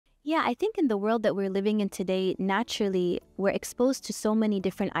Yeah, I think in the world that we're living in today, naturally, we're exposed to so many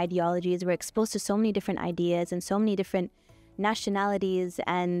different ideologies. We're exposed to so many different ideas and so many different nationalities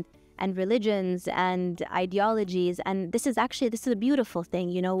and religions and ideologies. And this is a beautiful thing.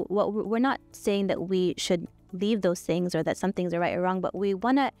 You know, we're not saying that we should leave those things or that some things are right or wrong, but we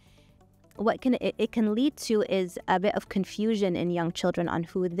want to it can lead to is a bit of confusion in young children on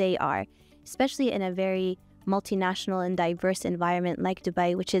who they are, especially in a very multinational and diverse environment like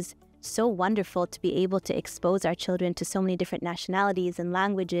Dubai, which is so wonderful to be able to expose our children to so many different nationalities and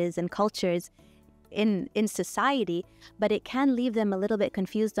languages and cultures in society. But it can leave them a little bit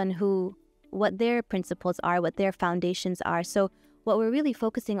confused on what their principles are, what their foundations are. So what we're really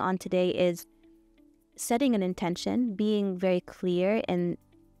focusing on today is setting an intention, being very clear in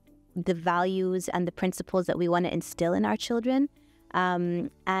the values and the principles that we want to instill in our children,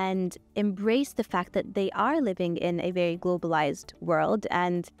 and embrace the fact that they are living in a very globalized world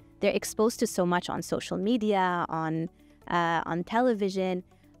and they're exposed to so much on social media, on television.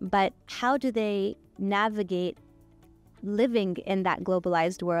 But how do they navigate living in that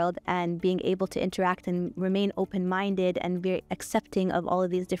globalized world and being able to interact and remain open-minded and very accepting of all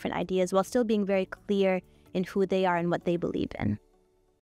of these different ideas while still being very clear in who they are and what they believe in?